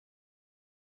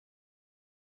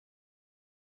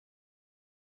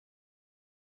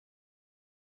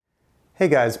Hey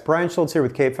guys, Brian Schultz here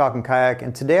with Falcon Kayak,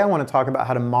 and today I want to talk about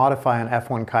how to modify an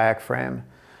F1 kayak frame.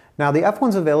 Now the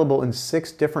F1's available in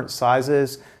 6 different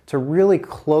sizes to really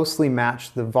closely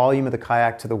match the volume of the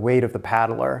kayak to the weight of the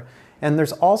paddler. And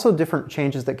there's also different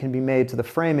changes that can be made to the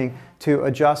framing to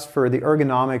adjust for the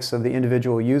ergonomics of the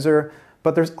individual user,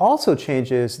 but there's also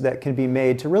changes that can be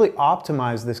made to really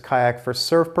optimize this kayak for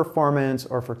surf performance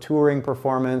or for touring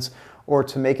performance, or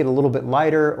to make it a little bit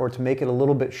lighter or to make it a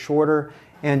little bit shorter.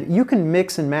 And you can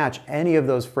mix and match any of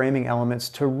those framing elements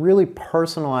to really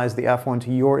personalize the F1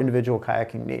 to your individual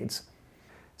kayaking needs.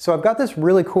 So I've got this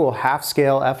really cool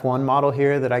half-scale F1 model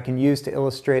here that I can use to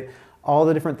illustrate all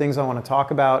the different things I want to talk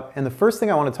about. And the first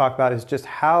thing I want to talk about is just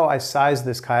how I size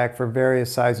this kayak for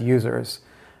various size users.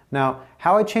 Now,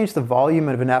 how I change the volume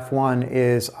of an F1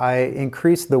 is I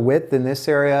increase the width in this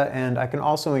area, and I can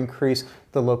also increase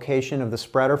the location of the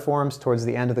spreader forms towards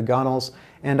the end of the gunnels,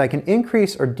 and I can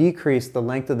increase or decrease the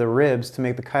length of the ribs to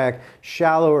make the kayak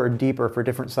shallower or deeper for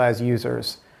different size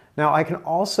users. Now, I can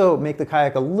also make the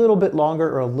kayak a little bit longer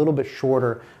or a little bit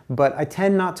shorter, but I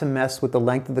tend not to mess with the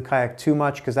length of the kayak too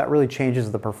much because that really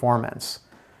changes the performance.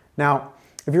 Now,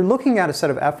 if you're looking at a set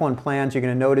of F1 plans, you're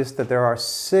going to notice that there are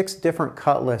 6 different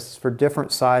cut lists for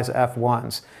different size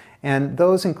F1s. And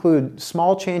those include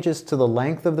small changes to the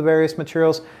length of the various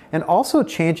materials and also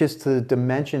changes to the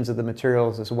dimensions of the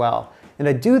materials as well. And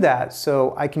I do that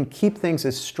so I can keep things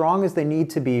as strong as they need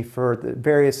to be for the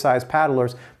various size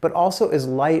paddlers, but also as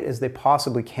light as they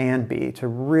possibly can be to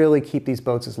really keep these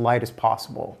boats as light as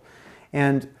possible.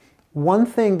 And one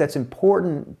thing that's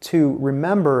important to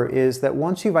remember is that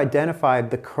once you've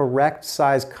identified the correct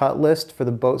size cut list for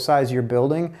the boat size you're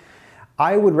building,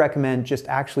 I would recommend just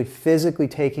actually physically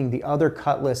taking the other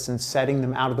cut lists and setting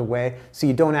them out of the way so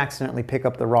you don't accidentally pick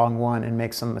up the wrong one and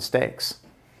make some mistakes.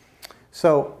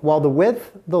 So while the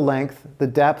width, the length, the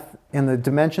depth, and the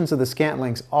dimensions of the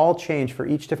scantlings all change for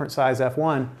each different size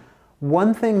F1,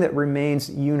 one thing that remains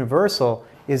universal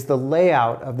is the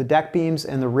layout of the deck beams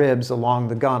and the ribs along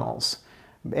the gunnels.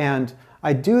 And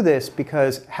I do this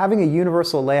because having a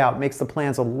universal layout makes the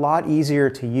plans a lot easier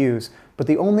to use, but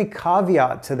the only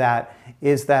caveat to that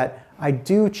is that I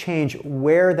do change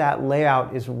where that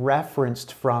layout is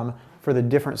referenced from for the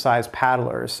different size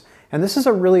paddlers. And this is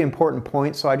a really important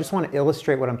point, so I just want to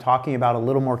illustrate what I'm talking about a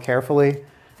little more carefully.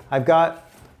 I've got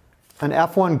an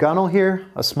F1 gunnel here,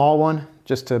 a small one,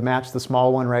 just to match the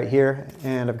small one right here,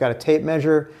 and I've got a tape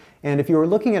measure. And if you were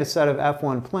looking at a set of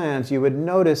F1 plans, you would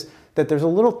notice that there's a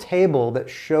little table that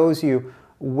shows you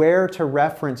where to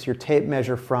reference your tape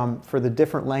measure from for the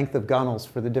different length of gunnels,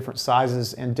 for the different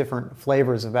sizes and different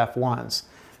flavors of F1s.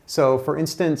 So for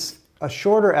instance, a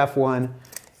shorter F1,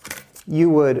 you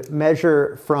would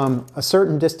measure from a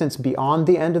certain distance beyond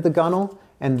the end of the gunnel,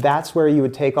 and that's where you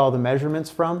would take all the measurements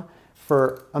from.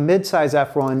 For a mid-size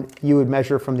F1, you would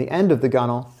measure from the end of the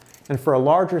gunnel, and for a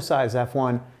larger size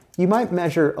F1, you might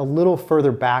measure a little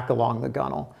further back along the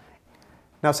gunnel.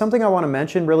 Now, something I want to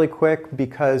mention really quick,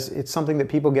 because it's something that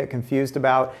people get confused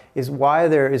about, is why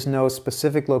there is no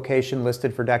specific location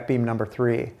listed for deck beam number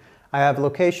 3. I have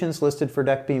locations listed for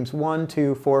deck beams 1,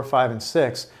 2, 4, 5, and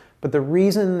 6, but the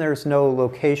reason there's no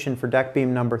location for deck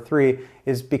beam number 3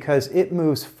 is because it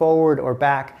moves forward or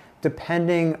back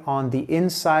depending on the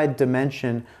inside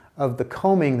dimension of the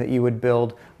combing that you would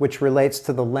build, which relates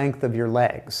to the length of your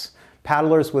legs.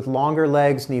 Paddlers with longer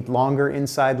legs need longer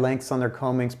inside lengths on their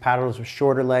combings. Paddlers with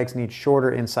shorter legs need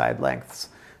shorter inside lengths.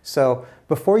 So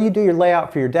before you do your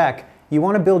layout for your deck, you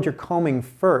want to build your combing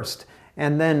first.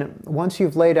 And then once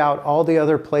you've laid out all the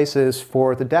other places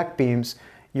for the deck beams,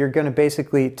 you're going to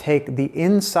basically take the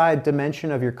inside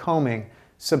dimension of your combing,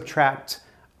 subtract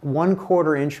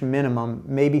 1/4 inch minimum,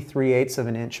 maybe 3/8 of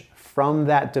an inch from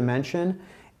that dimension,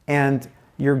 and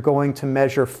you're going to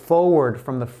measure forward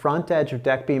from the front edge of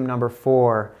deck beam number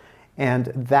 4, and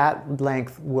that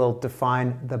length will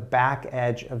define the back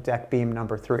edge of deck beam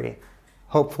number 3.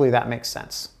 Hopefully that makes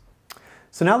sense.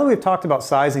 So now that we've talked about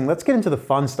sizing, let's get into the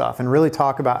fun stuff and really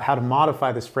talk about how to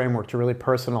modify this framework to really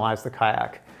personalize the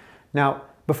kayak. Now,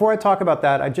 before I talk about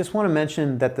that, I just want to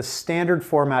mention that the standard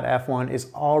format F1 is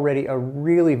already a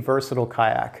really versatile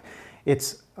kayak.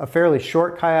 It's a fairly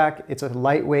short kayak, it's a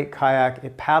lightweight kayak,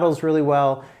 it paddles really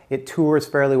well, it tours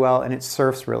fairly well, and it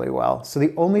surfs really well. So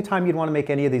the only time you'd want to make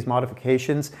any of these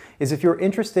modifications is if you're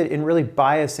interested in really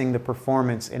biasing the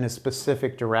performance in a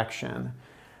specific direction.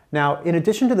 Now, in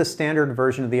addition to the standard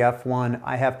version of the F1,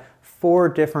 I have 4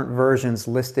 different versions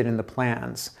listed in the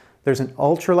plans. There's an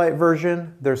ultralight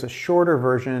version, there's a shorter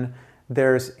version,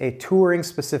 there's a touring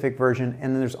specific version,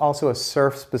 and then there's also a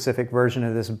surf specific version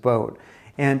of this boat.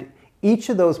 And Each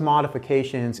of those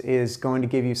modifications is going to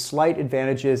give you slight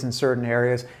advantages in certain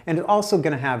areas, and it's also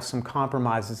going to have some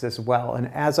compromises as well.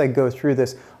 And as I go through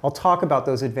this, I'll talk about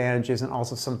those advantages and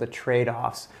also some of the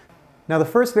trade-offs. Now, the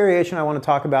first variation I want to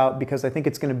talk about, because I think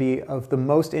it's going to be of the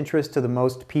most interest to the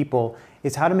most people,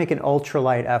 is how to make an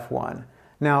ultralight F1.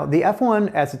 Now, the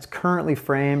F1, as it's currently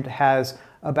framed, has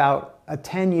about a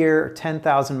 10-year,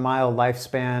 10,000-mile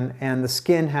lifespan, and the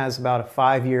skin has about a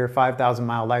 5-year,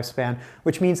 5,000-mile lifespan,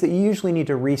 which means that you usually need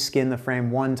to reskin the frame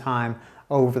one time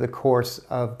over the course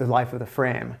of the life of the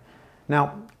frame.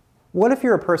 Now, what if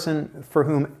you're a person for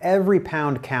whom every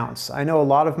pound counts? I know a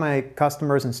lot of my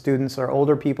customers and students are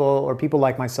older people or people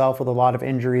like myself with a lot of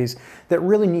injuries that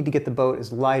really need to get the boat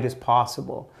as light as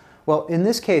possible. Well, in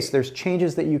this case, there's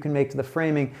changes that you can make to the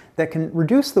framing that can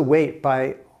reduce the weight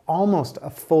by almost a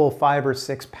full 5 or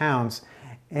 6 pounds.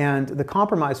 And the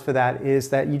compromise for that is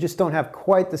that you just don't have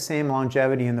quite the same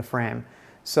longevity in the frame.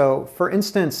 So for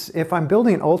instance, if I'm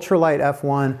building an ultralight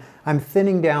F1, I'm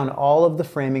thinning down all of the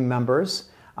framing members.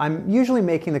 I'm usually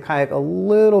making the kayak a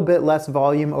little bit less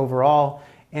volume overall,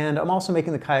 and I'm also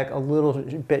making the kayak a little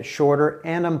bit shorter,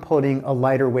 and I'm putting a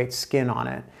lighter weight skin on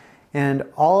it. And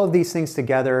all of these things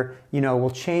together, will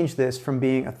change this from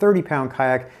being a 30-pound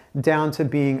kayak down to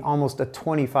being almost a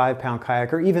 25-pound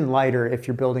kayak, or even lighter if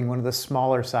you're building one of the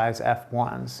smaller size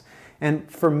F1s. And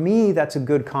for me, that's a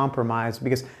good compromise,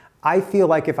 because I feel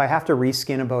like if I have to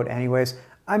reskin a boat anyways,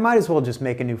 I might as well just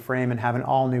make a new frame and have an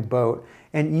all-new boat.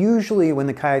 And usually when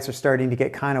the kayaks are starting to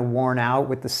get kind of worn out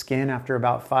with the skin after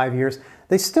about 5 years,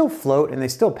 they still float and they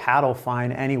still paddle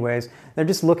fine anyways. They're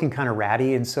just looking kind of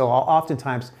ratty, and so I'll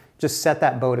oftentimes just set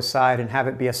that boat aside and have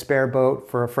it be a spare boat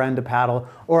for a friend to paddle,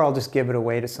 or I'll just give it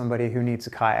away to somebody who needs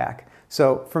a kayak.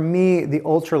 So for me, the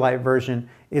ultralight version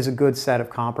is a good set of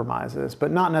compromises,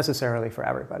 but not necessarily for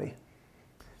everybody.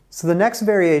 So the next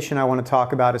variation I want to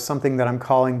talk about is something that I'm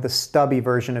calling the stubby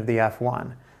version of the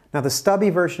F1. Now, the stubby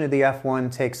version of the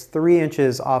F1 takes 3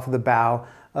 inches off of the bow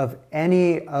of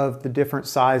any of the different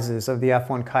sizes of the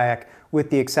F1 kayak,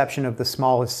 with the exception of the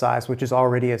smallest size, which is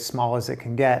already as small as it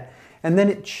can get. And then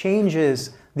it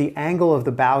changes the angle of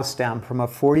the bow stem from a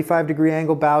 45-degree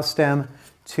angle bow stem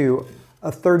to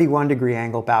a 31-degree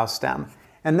angle bow stem.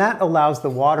 And that allows the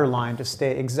water line to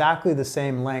stay exactly the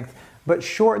same length, but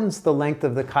shortens the length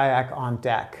of the kayak on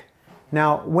deck.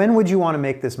 Now, when would you want to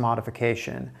make this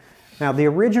modification? Now, the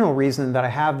original reason that I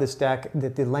have this deck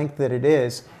at the length that it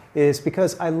is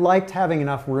because I liked having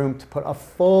enough room to put a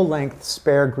full-length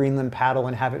spare Greenland paddle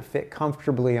and have it fit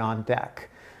comfortably on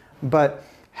deck. But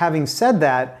having said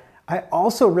that, I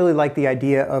also really like the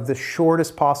idea of the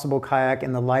shortest possible kayak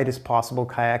and the lightest possible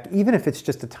kayak, even if it's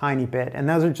just a tiny bit. And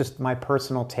those are just my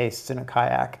personal tastes in a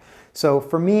kayak. So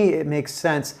for me, it makes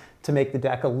sense to make the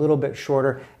deck a little bit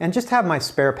shorter and just have my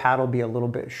spare paddle be a little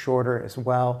bit shorter as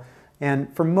well.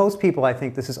 And for most people, I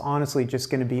think this is honestly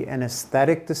just going to be an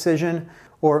aesthetic decision.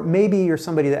 Or maybe you're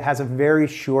somebody that has a very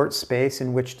short space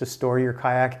in which to store your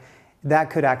kayak. That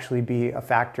could actually be a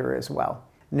factor as well.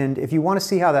 And if you want to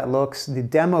see how that looks, the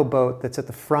demo boat that's at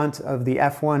the front of the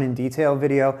F1 in detail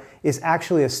video is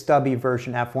actually a stubby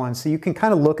version F1. So you can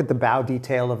kind of look at the bow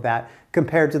detail of that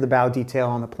compared to the bow detail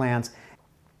on the plans.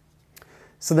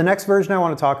 So the next version I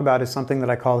want to talk about is something that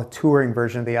I call the touring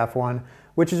version of the F1,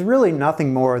 which is really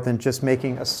nothing more than just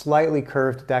making a slightly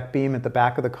curved deck beam at the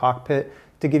back of the cockpit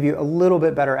to give you a little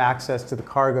bit better access to the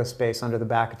cargo space under the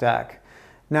back deck.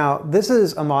 Now, this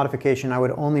is a modification I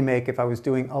would only make if I was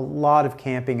doing a lot of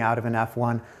camping out of an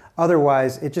F1.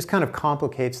 Otherwise, it just kind of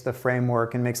complicates the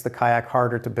framework and makes the kayak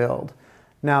harder to build.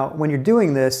 Now, when you're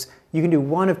doing this, you can do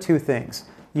one of two things.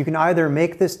 You can either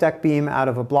make this deck beam out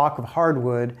of a block of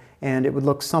hardwood, and it would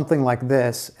look something like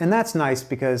this. And that's nice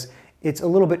because it's a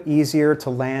little bit easier to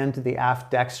land the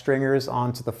aft deck stringers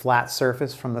onto the flat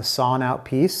surface from the sawn out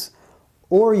piece.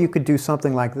 Or you could do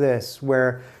something like this,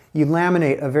 where you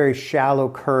laminate a very shallow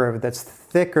curve that's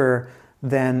thicker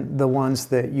than the ones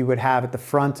that you would have at the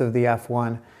front of the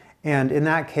F1. And in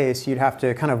that case, you'd have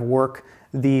to kind of work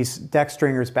these deck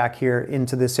stringers back here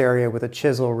into this area with a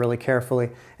chisel really carefully,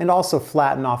 and also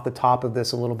flatten off the top of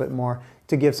this a little bit more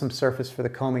to give some surface for the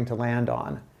coaming to land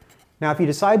on. Now, if you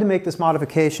decide to make this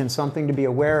modification, something to be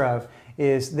aware of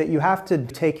is that you have to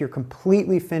take your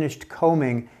completely finished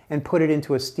coaming and put it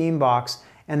into a steam box,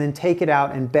 and then take it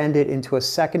out and bend it into a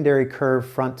secondary curve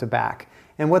front to back.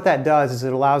 And what that does is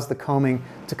it allows the coaming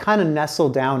to kind of nestle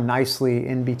down nicely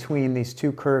in between these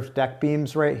two curved deck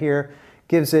beams right here,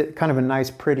 gives it kind of a nice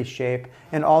pretty shape,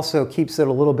 and also keeps it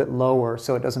a little bit lower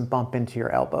so it doesn't bump into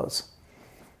your elbows.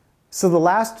 So the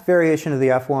last variation of the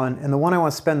F1, and the one I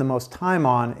want to spend the most time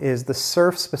on, is the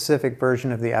surf-specific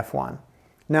version of the F1.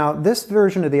 Now, this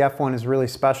version of the F1 is really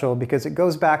special because it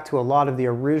goes back to a lot of the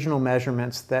original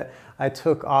measurements that I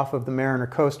took off of the Mariner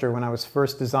coaster when I was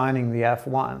first designing the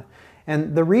F1.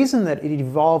 And the reason that it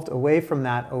evolved away from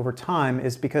that over time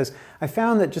is because I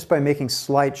found that just by making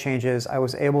slight changes, I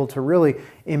was able to really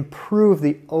improve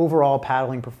the overall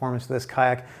paddling performance of this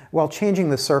kayak while changing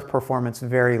the surf performance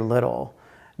very little.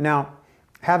 Now,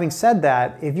 having said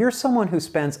that, if you're someone who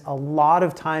spends a lot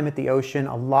of time at the ocean,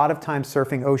 a lot of time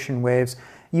surfing ocean waves,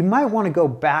 you might want to go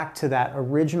back to that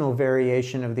original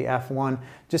variation of the F1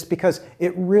 just because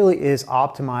it really is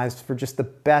optimized for just the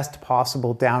best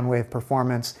possible downwave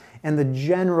performance, and the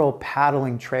general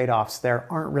paddling trade-offs there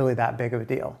aren't really that big of a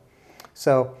deal.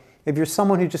 So if you're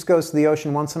someone who just goes to the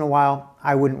ocean once in a while,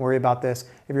 I wouldn't worry about this.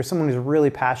 If you're someone who's really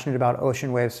passionate about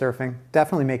ocean wave surfing,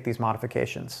 definitely make these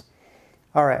modifications.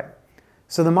 All right,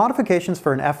 so the modifications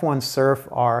for an F1 surf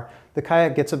are the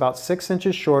kayak gets about 6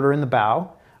 inches shorter in the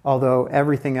bow, although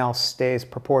everything else stays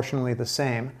proportionally the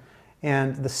same.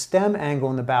 And the stem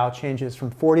angle in the bow changes from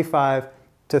 45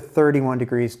 to 31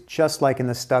 degrees, just like in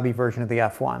the stubby version of the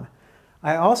F1.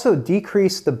 I also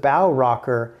decreased the bow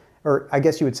rocker, or I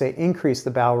guess you would say increased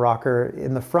the bow rocker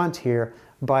in the front here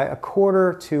by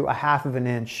 1/4 to 1/2 of an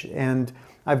inch. And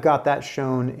I've got that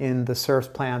shown in the surf's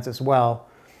plans as well.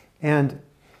 And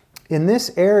in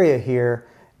this area here,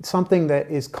 something that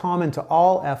is common to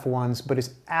all F1s but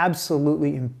is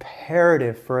absolutely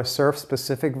imperative for a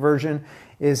surf-specific version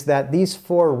is that these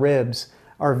 4 ribs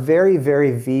are very, very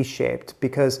V-shaped,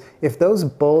 because if those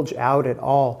bulge out at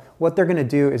all, what they're going to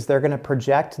do is they're going to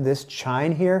project this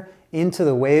chine here into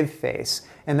the wave face,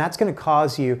 and that's going to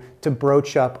cause you to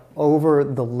broach up over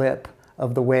the lip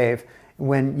of the wave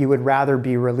when you would rather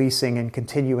be releasing and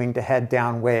continuing to head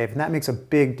down wave, and that makes a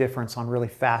big difference on really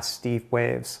fast, steep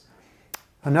waves.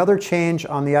 Another change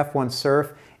on the F1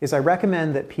 surf is I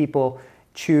recommend that people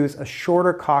choose a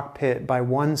shorter cockpit by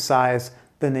 1 size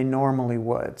than they normally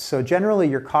would. So generally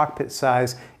your cockpit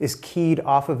size is keyed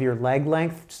off of your leg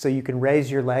length, so you can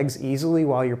raise your legs easily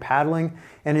while you're paddling.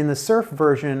 And in the surf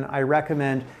version, I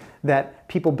recommend that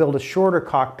people build a shorter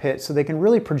cockpit so they can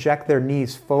really project their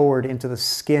knees forward into the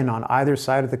skin on either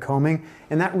side of the coaming,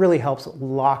 and that really helps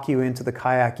lock you into the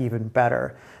kayak even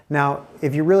better. Now,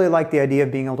 if you really like the idea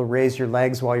of being able to raise your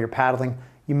legs while you're paddling,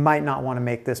 you might not want to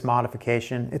make this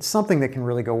modification. It's something that can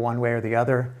really go one way or the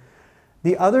other.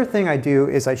 The other thing I do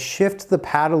is I shift the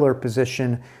paddler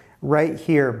position right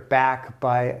here back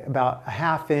by about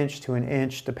 1/2 inch to 1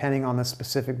 inch, depending on the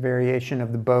specific variation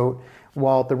of the boat,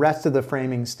 while the rest of the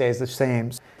framing stays the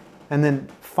same. And then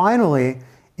finally,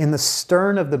 in the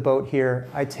stern of the boat here,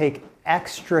 I take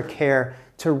extra care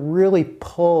to really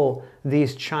pull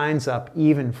these chines up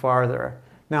even farther.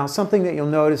 Now, something that you'll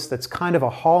notice that's kind of a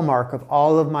hallmark of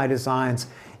all of my designs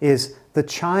is the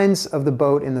chines of the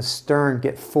boat in the stern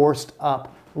get forced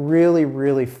up really,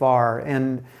 really far.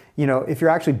 And you know, if you're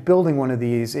actually building one of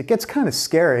these, it gets kind of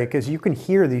scary because you can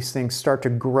hear these things start to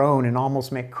groan and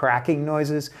almost make cracking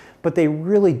noises, but they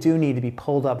really do need to be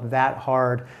pulled up that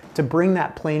hard to bring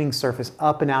that planing surface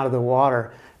up and out of the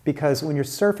water. Because when you're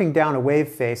surfing down a wave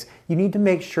face, you need to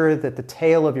make sure that the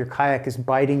tail of your kayak is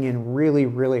biting in really,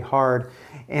 really hard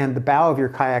and the bow of your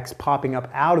kayak's popping up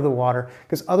out of the water,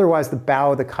 because otherwise the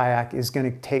bow of the kayak is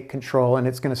going to take control and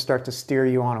it's going to start to steer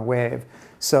you on a wave.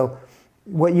 So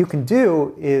what you can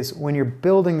do is when you're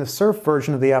building the surf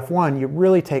version of the F1, you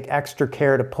really take extra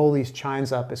care to pull these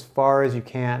chines up as far as you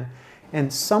can.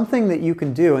 And something that you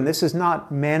can do, and this is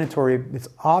not mandatory, it's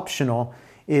optional,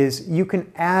 is you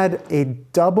can add a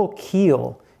double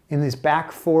keel in this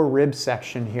back 4 rib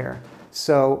section here.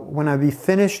 So when I be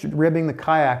finished ribbing the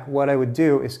kayak, what I would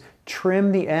do is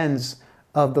trim the ends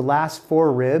of the last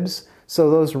 4 ribs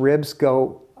so those ribs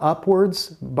go upwards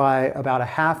by about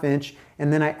 1/2 inch,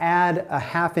 and then I add a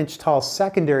 1/2 inch tall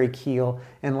secondary keel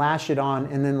and lash it on,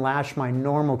 and then lash my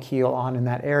normal keel on in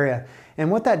that area. And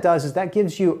what that does is that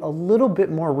gives you a little bit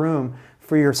more room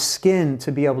for your skin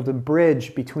to be able to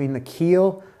bridge between the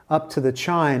keel up to the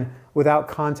chine without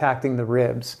contacting the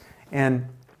ribs. And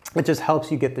it just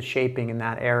helps you get the shaping in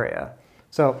that area.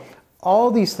 So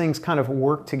all these things kind of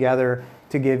work together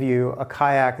to give you a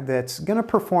kayak that's going to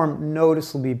perform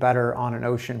noticeably better on an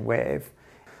ocean wave.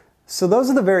 So those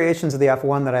are the variations of the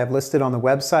F1 that I have listed on the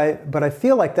website, but I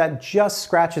feel like that just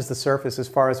scratches the surface as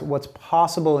far as what's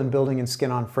possible in building in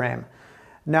skin-on-frame.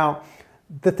 Now,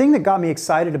 the thing that got me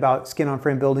excited about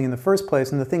skin-on-frame building in the first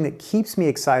place, and the thing that keeps me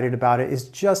excited about it, is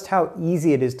just how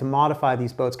easy it is to modify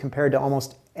these boats compared to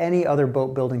almost any other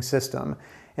boat building system.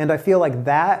 And I feel like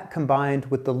that, combined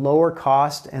with the lower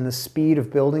cost and the speed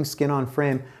of building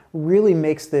skin-on-frame, really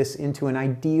makes this into an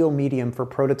ideal medium for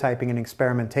prototyping and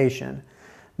experimentation.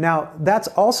 Now, that's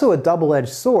also a double-edged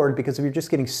sword because if you're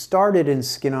just getting started in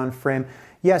skin-on frame,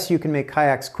 yes, you can make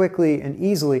kayaks quickly and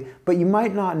easily, but you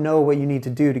might not know what you need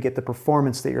to do to get the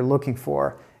performance that you're looking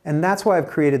for. And that's why I've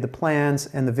created the plans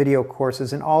and the video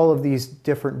courses and all of these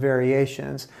different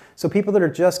variations. So people that are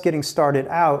just getting started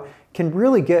out can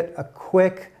really get a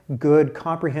quick, good,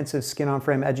 comprehensive skin-on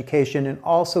frame education and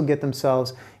also get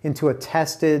themselves into a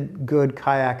tested, good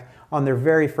kayak on their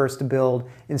very first build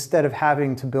instead of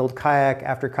having to build kayak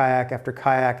after kayak after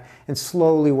kayak and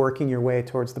slowly working your way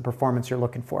towards the performance you're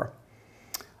looking for.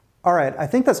 All right, I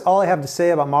think that's all I have to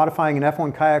say about modifying an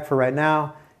F1 kayak for right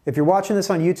now. If you're watching this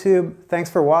on YouTube, thanks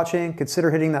for watching.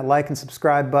 Consider hitting that like and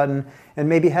subscribe button and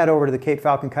maybe head over to the Cape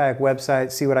Falcon Kayak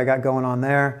website, see what I got going on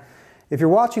there. If you're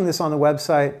watching this on the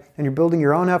website and you're building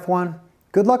your own F1,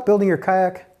 good luck building your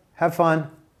kayak, have fun,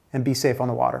 and be safe on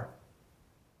the water.